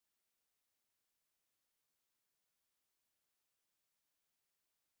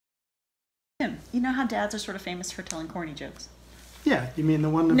You know how dads are sort of famous for telling corny jokes? Yeah, you mean the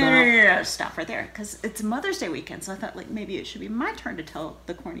one about... No, stop right there. Because it's Mother's Day weekend, so I thought like maybe it should be my turn to tell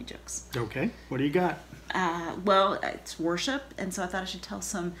the corny jokes. Okay, what do you got? Well, it's worship, and so I thought I should tell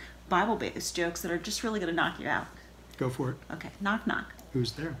some Bible-based jokes that are just really going to knock you out. Go for it. Okay, knock, knock.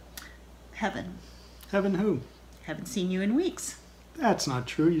 Who's there? Heaven. Heaven who? Haven't seen you in weeks. That's not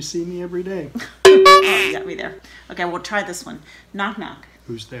true. You see me every day. Oh, you got me there. Okay, we'll try this one. Knock, knock.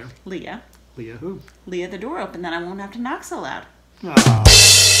 Who's there? Leah. Leah who? Leah, the door open, then I won't have to knock so loud. Oh. All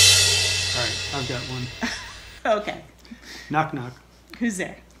right, I've got one. Okay. Knock, knock. Who's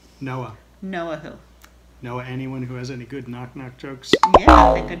there? Noah. Noah who? Noah, anyone who has any good knock, knock jokes?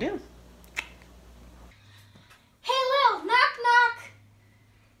 Yeah, I think I do. Hey, Lil, knock, knock.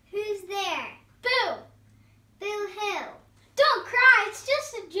 Who's there? Boo. Boo who? Don't cry, it's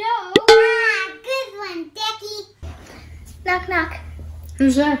just a joke. Ah, good one, Decky. Knock, knock.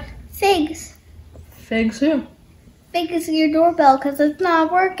 Who's that? Figs. Figs who? Figs your doorbell because it's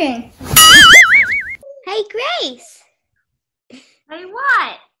not working. Hey, Grace. Hey,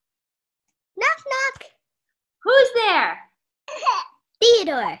 what? Knock, knock. Who's there?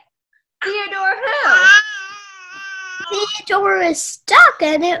 Theodore. Theodore who? Theodore is stuck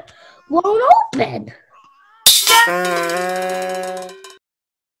and it won't open.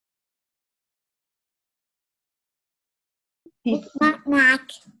 Knock, knock.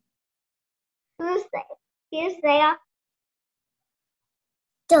 Who's there? Who's there?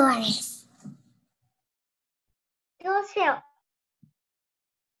 Doris. Doris who?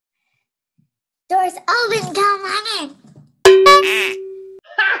 Doris open, come on in.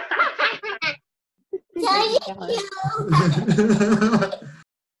 Tell you.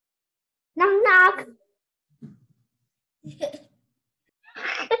 Knock, knock.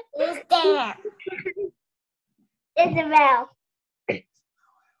 Who's there? Isabel.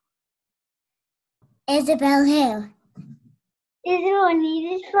 Isabel who? Isabel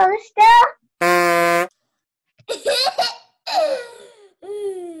needed for the stuff?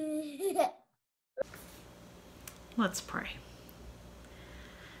 Let's pray.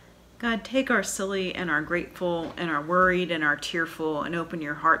 God, take our silly and our grateful and our worried and our tearful and open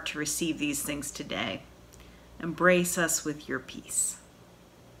your heart to receive these things today. Embrace us with your peace.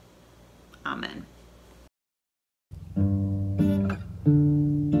 Amen.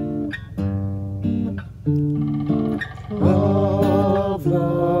 Love,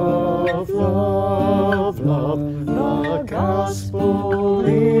 love, love, love, the gospel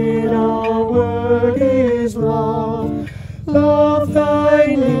in our word is love. Love thy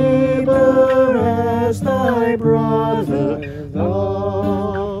neighbor as thy brother.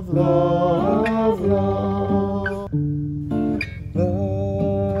 Love, love, love.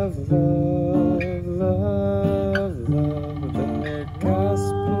 Love, love, love, love, the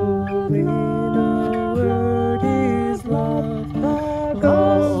gospel in our word is love.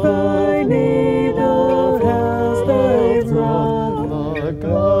 Love thy neighbor as thy brother. The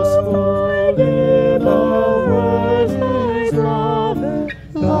gospel in our word is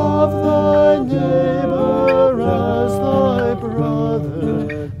love. Love thy neighbor as thy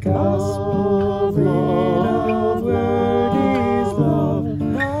brother. Gospel in our word is love.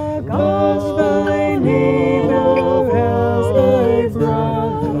 Love thy neighbor as thy brother.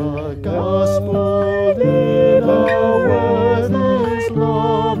 Gospel in our word is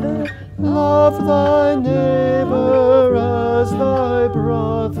love. Love thy neighbor as thy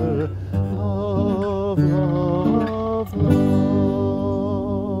brother. Love, love, love.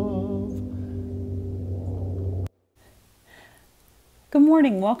 Good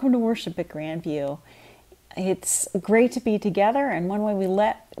morning. Welcome to Worship at Grandview. It's great to be together, and one way we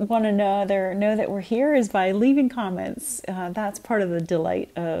let one another know that we're here is by leaving comments. That's part of the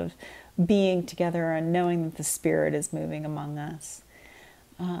delight of being together and knowing that the Spirit is moving among us.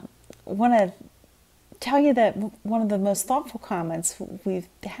 I want to tell you that one of the most thoughtful comments we've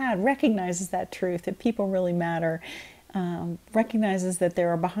had recognizes that truth, that people really matter, recognizes that there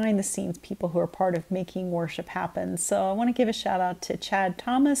are behind the scenes people who are part of making worship happen. So I want to give a shout out to Chad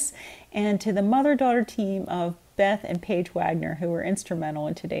Thomas and to the mother-daughter team of Beth and Paige Wagner, who were instrumental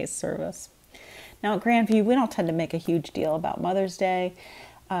in today's service. Now at Grandview, we don't tend to make a huge deal about Mother's Day.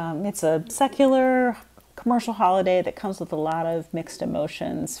 It's a secular commercial holiday that comes with a lot of mixed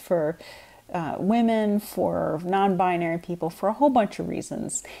emotions for women, for non-binary people, for a whole bunch of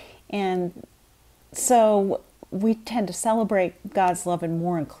reasons. And so we tend to celebrate God's love in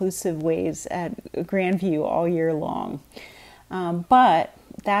more inclusive ways at Grandview all year long. But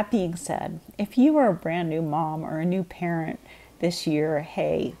that being said, if you are a brand new mom or a new parent this year,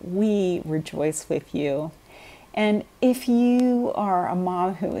 hey, we rejoice with you. And if you are a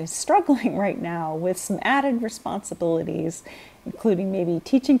mom who is struggling right now with some added responsibilities, including maybe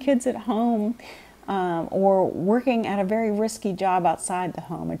teaching kids at home, or working at a very risky job outside the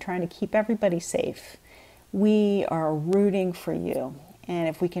home and trying to keep everybody safe, we are rooting for you. And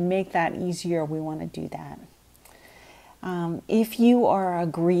if we can make that easier, we want to do that. If you are a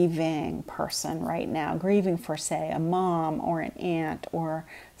grieving person right now, grieving for, say, a mom or an aunt or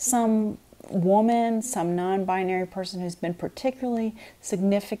some woman, some non-binary person who's been particularly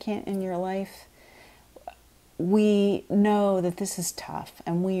significant in your life, we know that this is tough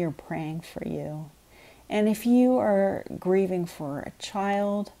and we are praying for you. And if you are grieving for a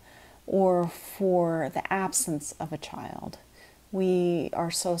child or for the absence of a child, we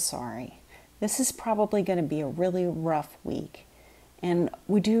are so sorry. This is probably going to be a really rough week. And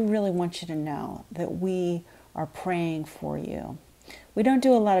we do really want you to know that we are praying for you. We don't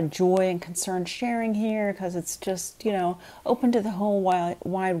do a lot of joy and concern sharing here because it's just, open to the whole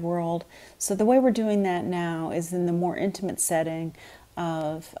wide world. So the way we're doing that now is in the more intimate setting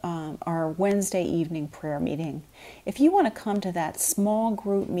of our Wednesday evening prayer meeting. If you want to come to that small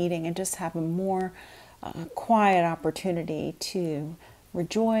group meeting and just have a more quiet opportunity to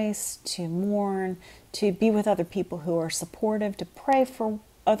rejoice, to mourn, to be with other people who are supportive, to pray for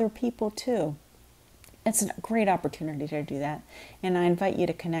other people too, it's a great opportunity to do that. And I invite you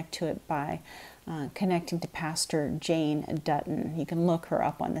to connect to it by connecting to Pastor Jane Dutton. You can look her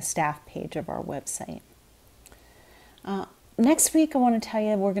up on the staff page of our website. Next week, I want to tell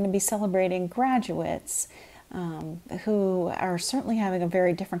you we're going to be celebrating graduates who are certainly having a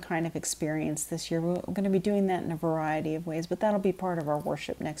very different kind of experience this year. We're going to be doing that in a variety of ways, but that'll be part of our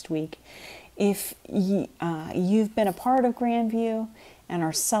worship next week. If you've been a part of Grandview and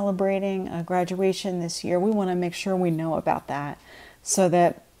are celebrating a graduation this year, we want to make sure we know about that so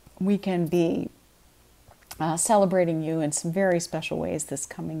that we can be celebrating you in some very special ways this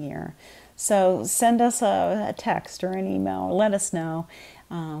coming year. So send us a text or an email, or let us know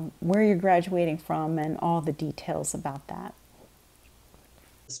where you're graduating from and all the details about that.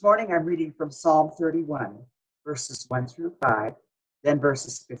 This morning I'm reading from Psalm 31, verses 1 through 5, then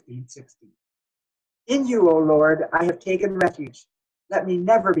verses 15 and 16. In you, O Lord, I have taken refuge. Let me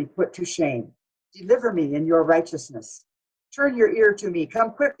never be put to shame. Deliver me in your righteousness. Turn your ear to me.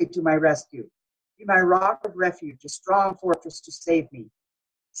 Come quickly to my rescue. Be my rock of refuge, a strong fortress to save me.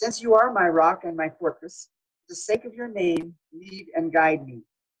 Since you are my rock and my fortress, for the sake of your name, lead and guide me.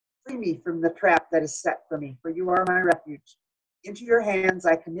 Free me from the trap that is set for me, for you are my refuge. Into your hands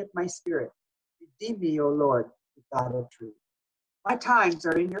I commit my spirit. Redeem me, O Lord, the God of truth. My times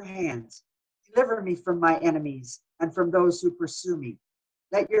are in your hands. Deliver me from my enemies and from those who pursue me.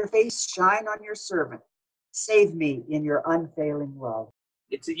 Let your face shine on your servant. Save me in your unfailing love.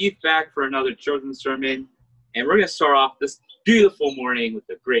 It's a youth back for another children's sermon, and we're going to start off this beautiful morning with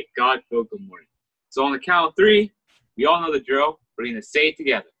a great God-filled good morning. So on the count of 3, we all know the drill. We're going to say it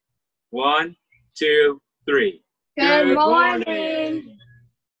together. 1, 2, 3. Good morning.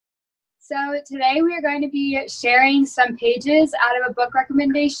 So today we are going to be sharing some pages out of a book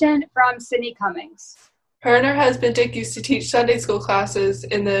recommendation from Sydney Cummings. Her and her husband Dick used to teach Sunday school classes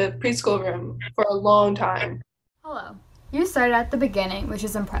in the preschool room for a long time. Hello. You started at the beginning, which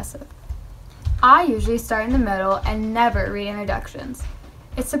is impressive. I usually start in the middle and never read introductions.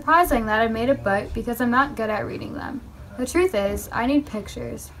 It's surprising that I made a book because I'm not good at reading them. The truth is, I need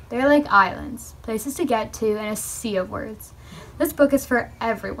pictures. They're like islands, places to get to in a sea of words. This book is for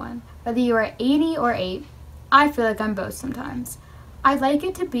everyone, whether you are 80 or 8. I feel like I'm both sometimes. I'd like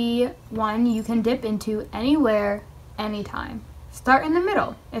it to be one you can dip into anywhere, anytime. Start in the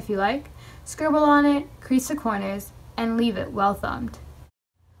middle, if you like. Scribble on it, crease the corners, and leave it well thumbed.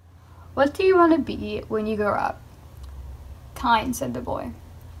 What do you want to be when you grow up? Kind, said the boy.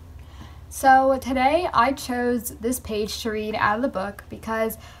 So today I chose this page to read out of the book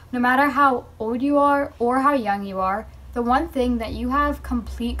because no matter how old you are or how young you are, the one thing that you have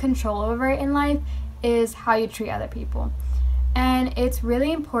complete control over in life is how you treat other people. And it's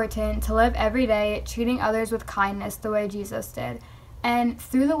really important to live every day treating others with kindness the way Jesus did. And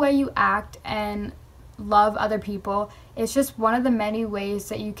through the way you act and love other people, it's just one of the many ways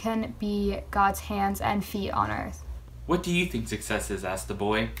that you can be God's hands and feet on earth. What do you think success is? Asked the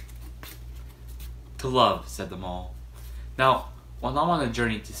boy. To love, said the mole. Now, while I'm on a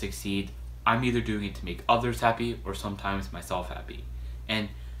journey to succeed, I'm either doing it to make others happy or sometimes myself happy. And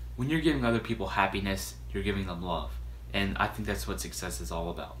when you're giving other people happiness, you're giving them love. And I think that's what success is all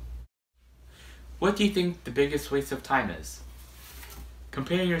about. What do you think the biggest waste of time is?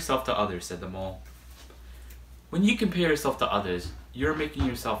 Comparing yourself to others, said the mole. When you compare yourself to others, you're making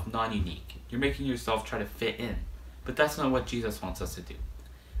yourself non-unique. You're making yourself try to fit in. But that's not what Jesus wants us to do.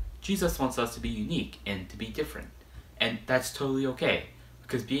 Jesus wants us to be unique and to be different. And that's totally okay,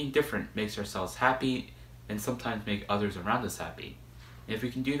 because being different makes ourselves happy and sometimes make others around us happy. And if we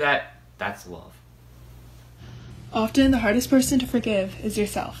can do that, that's love. Often the hardest person to forgive is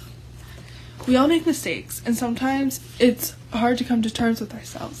yourself. We all make mistakes, and sometimes it's hard to come to terms with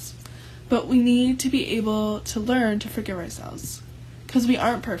ourselves. But we need to be able to learn to forgive ourselves, because we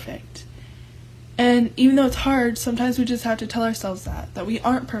aren't perfect. And even though it's hard, sometimes we just have to tell ourselves that we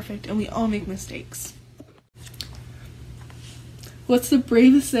aren't perfect and we all make mistakes. "What's the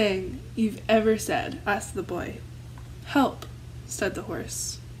bravest thing you've ever said?" asked the boy. "Help," said the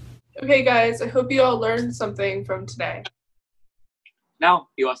horse. Okay, guys, I hope you all learned something from today. Now,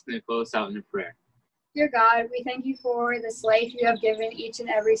 he wants to close out in a prayer. Dear God, we thank you for this life you have given each and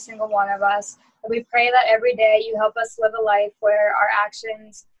every single one of us. And we pray that every day you help us live a life where our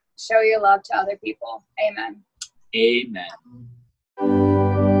actions show your love to other people. Amen. Amen.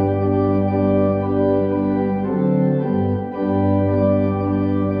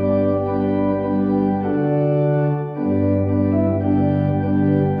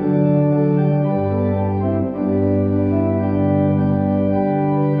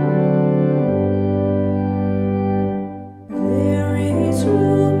 There is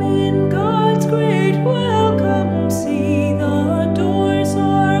room in God's great welcome. See, the doors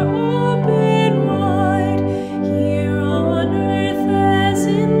are open wide. Here on earth as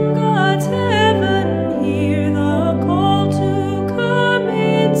in God's heaven, hear the call to come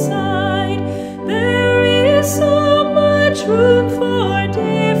inside. There is so much room for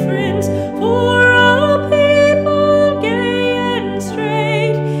difference, for all people gay and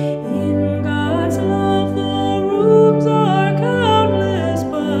straight. In God's love the rooms are countless,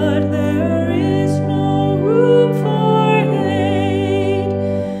 but there is no room for hate.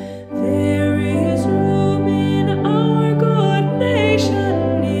 There is room in our good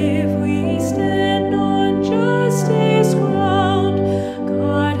nation if we stand on justice ground.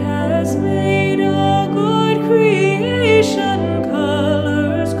 God has made a good creation,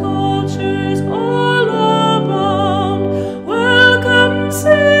 colors, cultures all abound. Welcome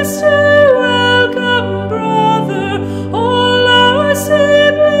sister, welcome brother, all our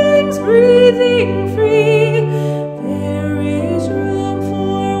siblings breathing free. There is room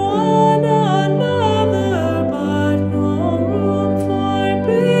for one another, but no room for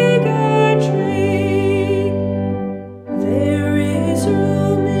bigotry. There is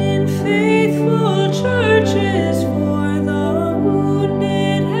room in faithful churches for the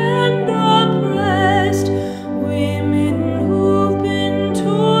wounded and oppressed, women who've been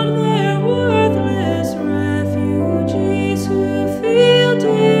told they're worthless, refugees who feel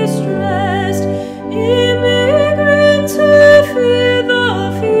distressed, immigrants who fear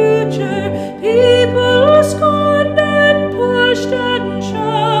the future, people scorned and pushed and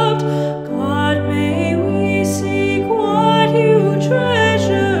shoved. God, may we seek what you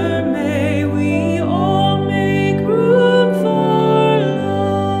treasure. May we all make room for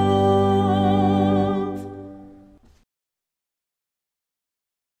love.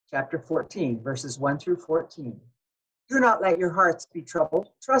 Chapter 14, verses 1 through 14. Do not let your hearts be troubled.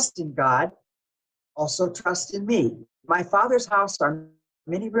 Trust in God. Also trust in me. My Father's house are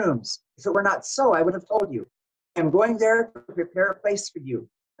many rooms. If it were not so, I would have told you. I am going there to prepare a place for you.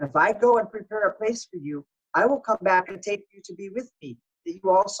 And if I go and prepare a place for you, I will come back and take you to be with me, that you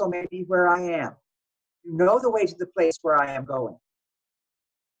also may be where I am. You know the way to the place where I am going.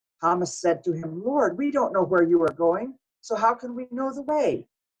 Thomas said to him, Lord, we don't know where you are going, so how can we know the way?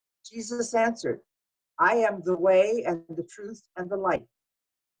 Jesus answered, I am the way and the truth and the light.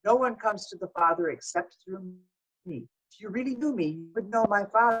 No one comes to the Father except through me. If you really knew me, you would know my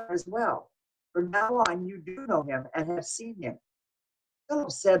Father as well. From now on, you do know him and have seen him.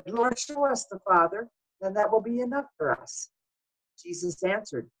 Philip said, Lord, show us the Father, then that will be enough for us. Jesus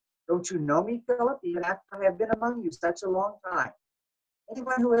answered, don't you know me, Philip, even after I have been among you such a long time?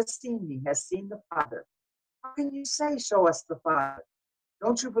 Anyone who has seen me has seen the Father. How can you say, show us the Father?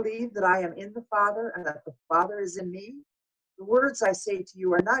 Don't you believe that I am in the Father and that the Father is in me? The words I say to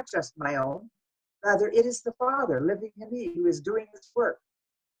you are not just my own. Rather, it is the Father living in me who is doing this work.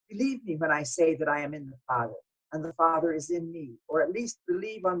 Believe me when I say that I am in the Father and the Father is in me, or at least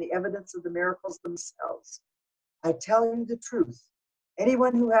believe on the evidence of the miracles themselves. I tell you the truth.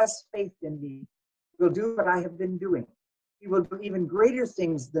 Anyone who has faith in me will do what I have been doing. He will do even greater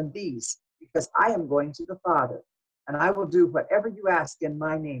things than these, because I am going to the Father, and I will do whatever you ask in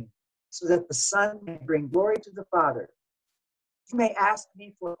my name, so that the Son may bring glory to the Father. You may ask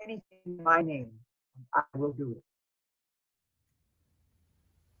me for anything in my name, and I will do it.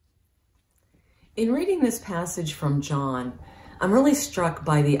 In reading this passage from John, I'm really struck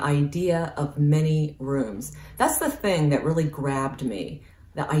by the idea of many rooms. That's the thing that really grabbed me,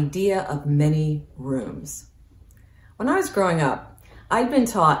 the idea of many rooms. When I was growing up, I'd been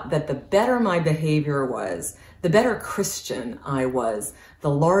taught that the better my behavior was, the better Christian I was, the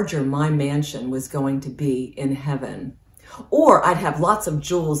larger my mansion was going to be in heaven. Or I'd have lots of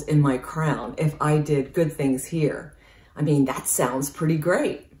jewels in my crown if I did good things here. I mean, that sounds pretty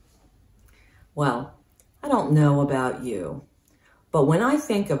great. Well, I don't know about you, but when I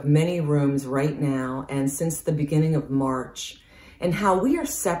think of many rooms right now and since the beginning of March, and how we are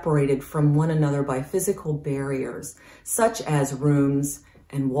separated from one another by physical barriers, such as rooms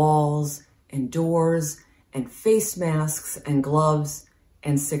and walls and doors and face masks and gloves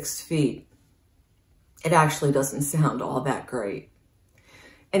and 6 feet, it actually doesn't sound all that great.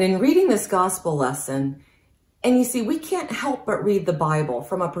 And in reading this gospel lesson, and you see, we can't help but read the Bible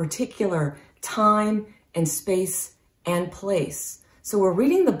from a particular time and space and place. So we're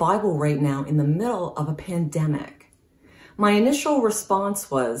reading the Bible right now in the middle of a pandemic. My initial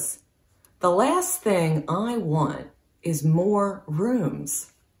response was, the last thing I want is more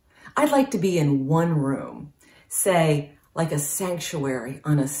rooms. I'd like to be in one room, say like a sanctuary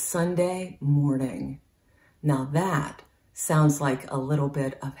on a Sunday morning. Now that sounds like a little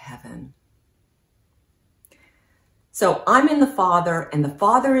bit of heaven. So I'm in the Father and the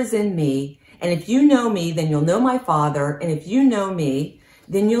Father is in me. And if you know me, then you'll know my Father. And if you know me,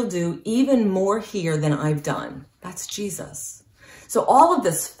 then you'll do even more here than I've done. That's Jesus. So all of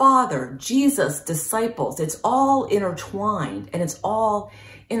this Father, Jesus, disciples, it's all intertwined and it's all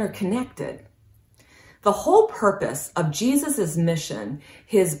interconnected. The whole purpose of Jesus's mission,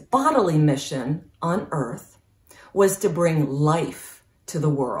 his bodily mission on earth, was to bring life to the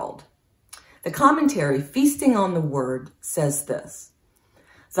world. The commentary, Feasting on the Word, says this: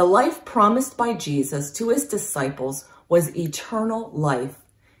 the life promised by Jesus to his disciples was eternal life,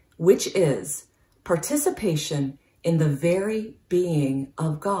 which is participation in the very being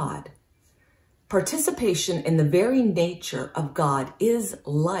of God. Participation in the very nature of God is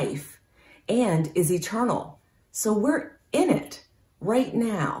life and is eternal. So we're in it right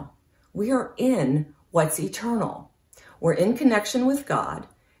now. We are in what's eternal. We're in connection with God,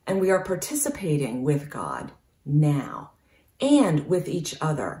 and we are participating with God now and with each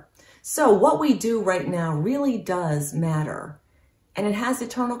other. So what we do right now really does matter, and it has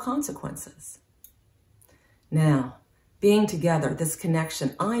eternal consequences. Now, being together, this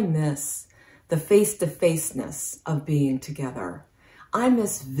connection, I miss the face-to-faceness of being together. I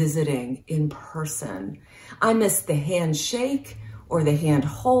miss visiting in person. I miss the handshake or the hand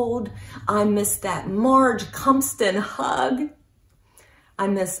hold. I miss that Marge Cumpston hug. I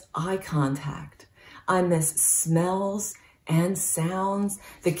miss eye contact. I miss smells and sounds,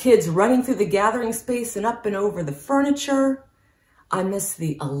 the kids running through the gathering space and up and over the furniture. I miss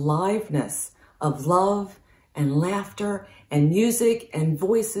the aliveness of love and laughter and music and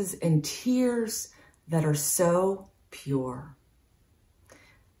voices and tears that are so pure.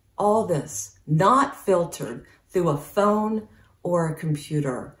 All this not filtered through a phone or a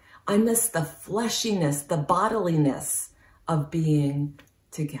computer. I miss the fleshiness, the bodiliness of being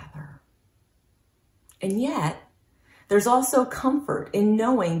together. And yet, there's also comfort in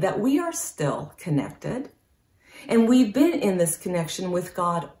knowing that we are still connected, and we've been in this connection with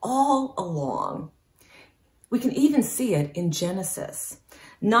God all along. We can even see it in Genesis.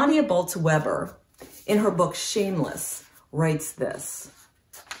 Nadia Bolz-Weber, in her book Shameless, writes this: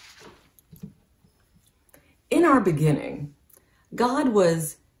 in our beginning, God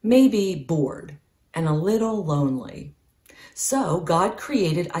was maybe bored and a little lonely. So God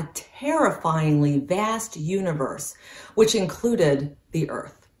created a terrifyingly vast universe, which included the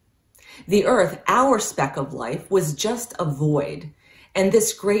earth. The earth, our speck of life, was just a void, and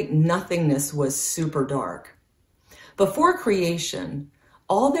this great nothingness was super dark. Before creation,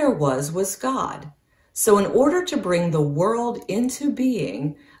 all there was God. So in order to bring the world into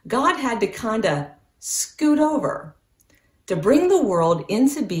being, God had to kind of scoot over. To bring the world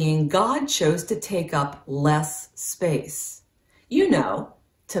into being, God chose to take up less space. You know,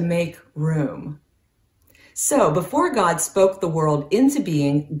 to make room. So before God spoke the world into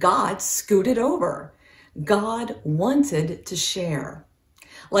being, God scooted over. God wanted to share.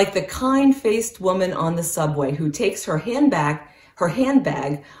 Like the kind-faced woman on the subway who takes her handbag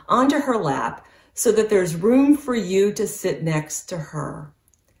onto her lap so that there's room for you to sit next to her.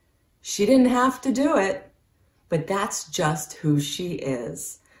 She didn't have to do it, but that's just who she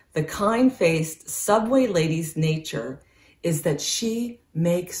is. The kind-faced subway lady's nature is that she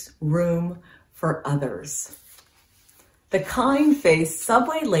makes room for others. The kind-faced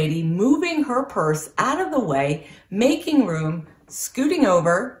subway lady moving her purse out of the way, making room, scooting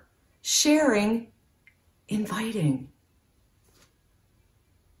over, sharing, inviting.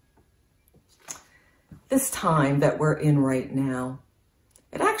 This time that we're in right now,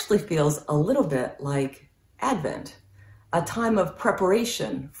 it actually feels a little bit like Advent, a time of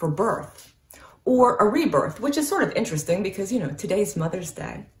preparation for birth or a rebirth, which is sort of interesting because, you know, today's Mother's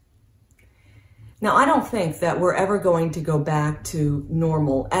Day. Now, I don't think that we're ever going to go back to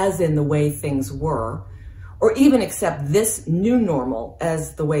normal as in the way things were, or even accept this new normal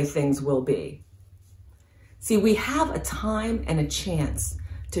as the way things will be. See, we have a time and a chance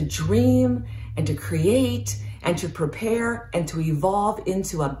to dream and to create and to prepare and to evolve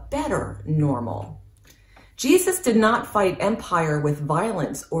into a better normal. Jesus did not fight empire with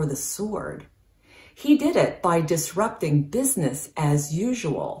violence or the sword. He did it by disrupting business as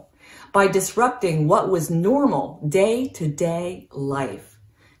usual, by disrupting what was normal day-to-day life.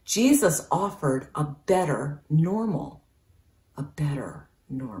 Jesus offered a better normal, a better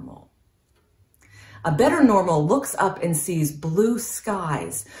normal. A better normal looks up and sees blue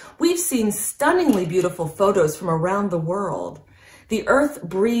skies. We've seen stunningly beautiful photos from around the world. The earth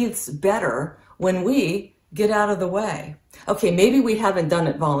breathes better when we get out of the way. Okay, maybe we haven't done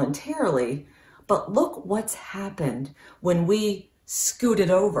it voluntarily, but look what's happened when we scooted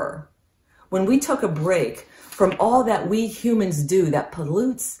over. When we took a break from all that we humans do that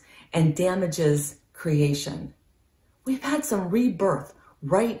pollutes and damages creation. We've had some rebirth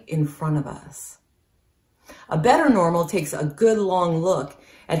right in front of us. A better normal takes a good long look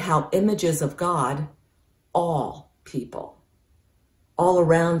at how images of God, all people, all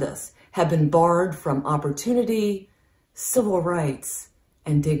around us, have been barred from opportunity, civil rights,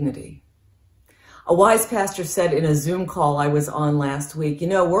 and dignity. A wise pastor said in a Zoom call I was on last week, you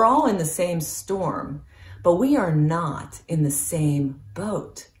know, we're all in the same storm, but we are not in the same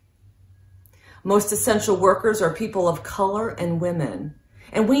boat. Most essential workers are people of color and women,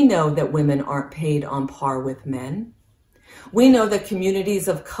 and we know that women aren't paid on par with men. We know that communities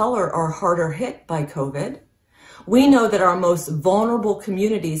of color are harder hit by COVID. We know that our most vulnerable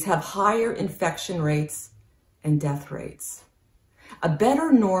communities have higher infection rates and death rates. A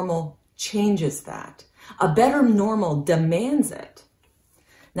better normal changes that. A better normal demands it.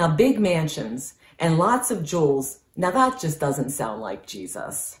 Now, big mansions and lots of jewels, now that just doesn't sound like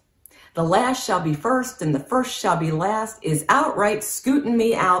Jesus. The last shall be first and the first shall be last is outright scooting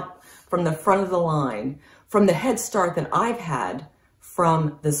me out from the front of the line, from the head start that I've had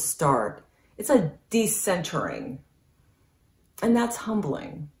from the start. It's a decentering, and that's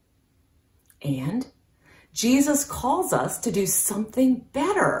humbling. And Jesus calls us to do something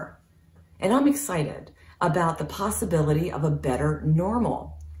better. And I'm excited about the possibility of a better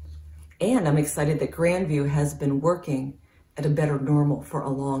normal. And I'm excited that Grandview has been working at a better normal for a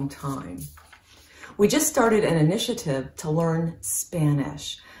long time. We just started an initiative to learn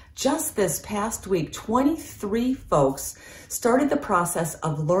Spanish. Just this past week, 23 folks started the process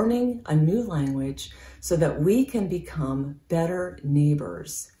of learning a new language so that we can become better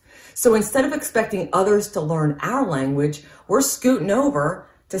neighbors. So instead of expecting others to learn our language, we're scooting over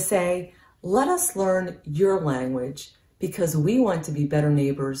to say, let us learn your language because we want to be better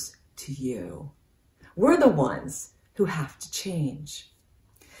neighbors to you. We're the ones who have to change.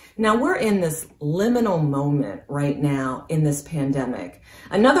 Now, we're in this liminal moment right now in this pandemic.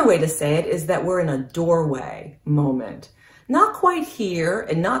 Another way to say it is that we're in a doorway moment. Not quite here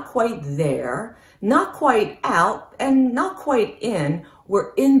and not quite there, not quite out and not quite in.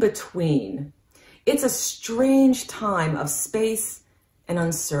 We're in between. It's a strange time of space and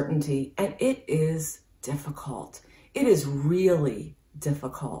uncertainty, and it is difficult. It is really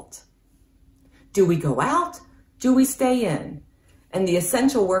difficult. Do we go out? Do we stay in? And the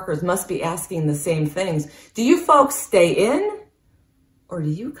essential workers must be asking the same things. Do you folks stay in or do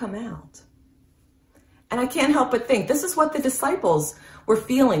you come out? And I can't help but think this is what the disciples were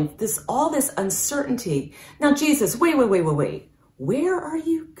feeling, all this uncertainty. Now, Jesus, wait. Where are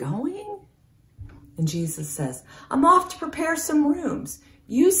you going? And Jesus says, I'm off to prepare some rooms.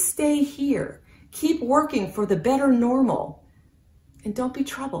 You stay here. Keep working for the better normal. And don't be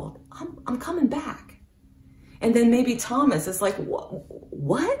troubled. I'm coming back. And then maybe Thomas is like,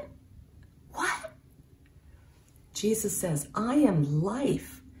 what? Jesus says, I am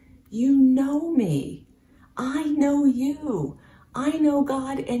life. You know me. I know you. I know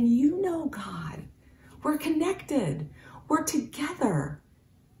God and you know God. We're connected. We're together.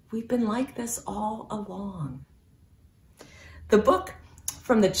 We've been like this all along. The book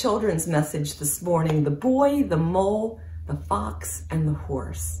from the children's message this morning, The Boy, the Mole, the Fox, and the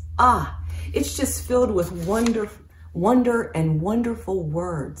Horse. It's just filled with Wonder and Wonderful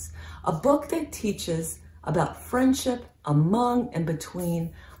Words, a book that teaches about friendship among and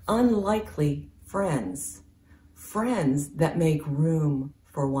between unlikely friends, friends that make room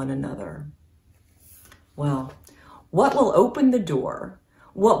for one another. Well, what will open the door?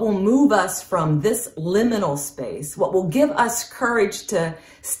 What will move us from this liminal space? What will give us courage to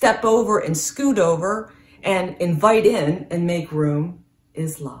step over and scoot over and invite in and make room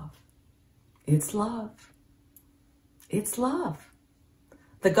is love. It's love. It's love.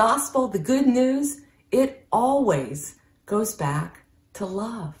 The gospel, the good news, it always goes back to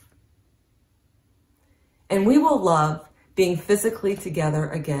love. And we will love being physically together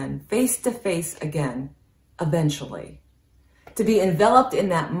again, face to face again, eventually. To be enveloped in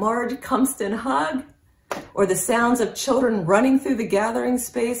that Marge Cumston hug, or the sounds of children running through the gathering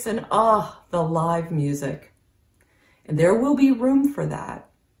space, and the live music. And there will be room for that.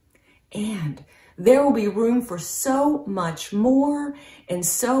 And there will be room for so much more and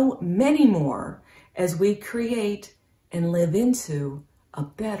so many more as we create and live into a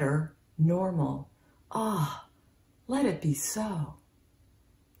better normal. Let it be so.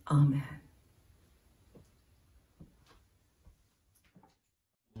 Amen.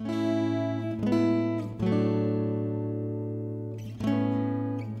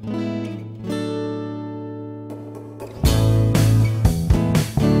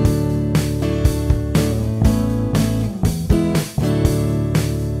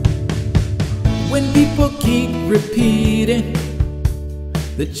 When people keep repeating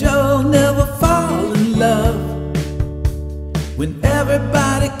that you'll never fall in love, when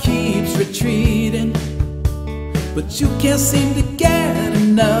everybody keeps retreating but you can't seem to get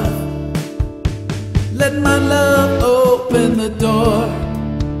enough, let my love open the door.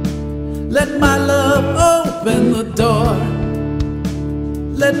 Let my love open the door.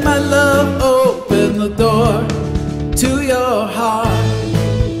 Let my love open the door to your heart.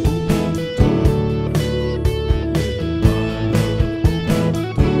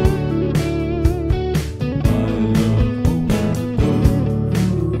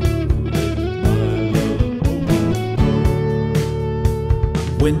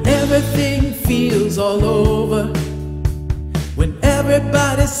 When everything feels all over, when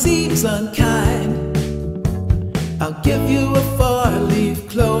everybody seems unkind, I'll give you a four-leaf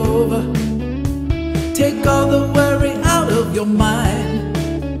clover. Take all the worry out of your mind.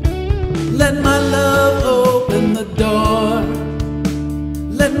 Let my love open the door.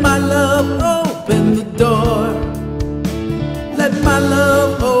 Let my love open the door. Let my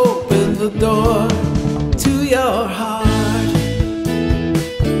love open the door to your heart.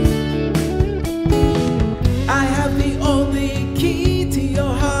 I have the only key to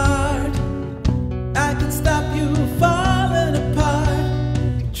your heart. I can stop you falling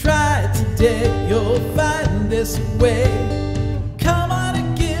apart. Try today, you'll find this way. Come on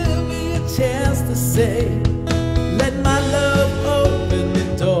and give me a chance to say, let my love open the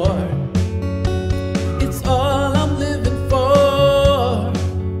door. It's all I'm living for.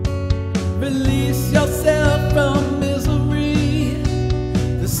 Release yourself from misery.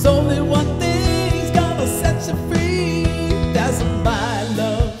 There's only one thing's gonna set you free. That's my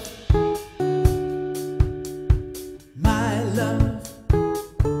love. My love.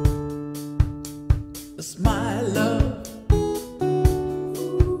 That's my love.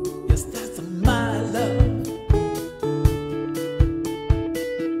 Yes, that's my love.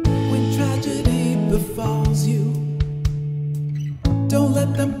 When tragedy befalls you, don't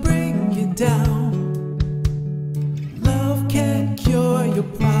let them bring you down. Love can cure your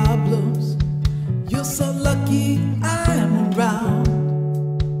problems. You're so lucky I'm around.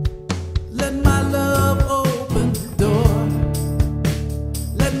 Let my love open the door.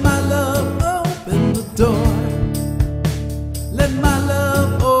 Let my love open the door. Let my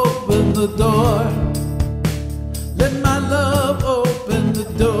love open the door. Let my love open the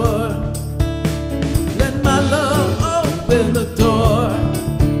door. Let my love open the door.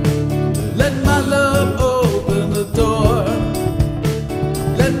 Let my love open the door.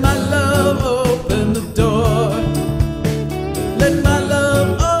 Let my love open the door. Let my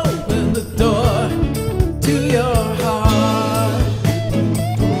love open the door to your heart.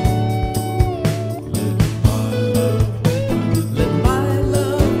 Let my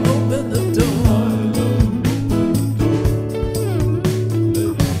love open the door.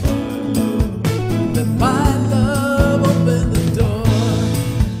 Let my love open the door.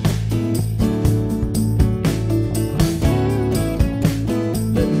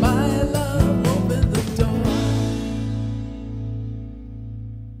 Let my love open the door.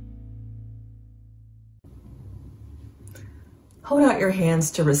 Hold out your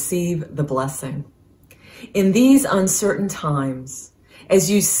hands to receive the blessing. In these uncertain times, as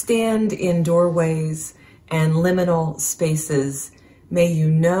you stand in doorways and liminal spaces, may you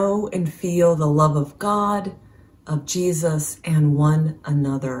know and feel the love of God, of Jesus, and one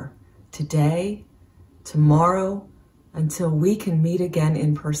another today, tomorrow, until we can meet again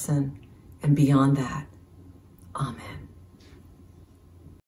in person and beyond that. Amen.